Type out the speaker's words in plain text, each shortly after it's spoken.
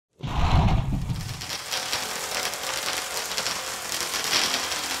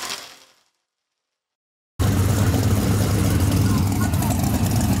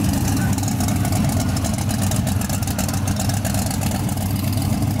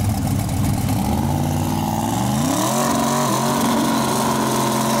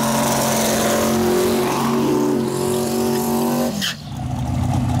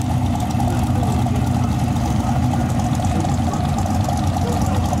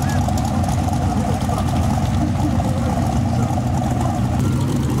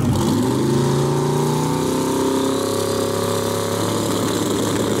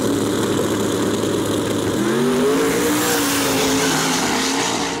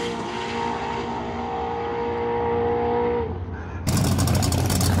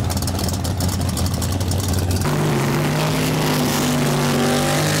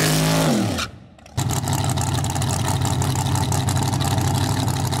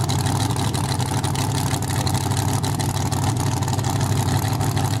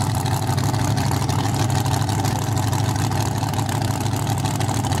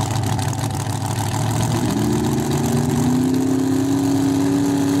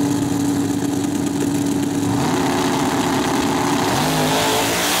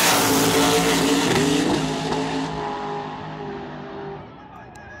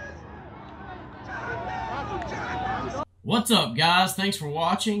What's up, guys? Thanks for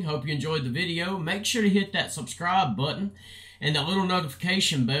watching. Hope you enjoyed the video. Make sure to hit that subscribe button and that little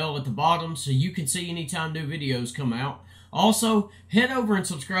notification bell at the bottom so you can see anytime new videos come out. Also, head over and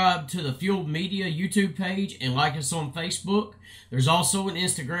subscribe to the Fueled Media YouTube page and like us on Facebook. There's also an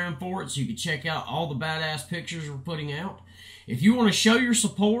Instagram for it, so you can check out all the badass pictures we're putting out. If you want to show your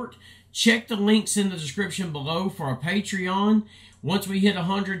support, check the links in the description below for our Patreon. Once we hit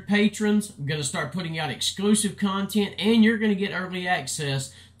 100 patrons, I'm going to start putting out exclusive content, and you're going to get early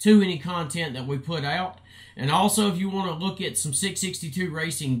access to any content that we put out. And also, if you want to look at some 662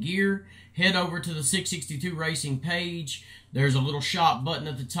 Racing gear, head over to the 662 Racing page. There's a little shop button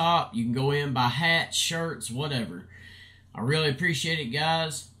at the top. You can go in, buy hats, shirts, whatever. I really appreciate it,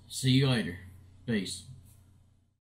 guys. See you later. Peace.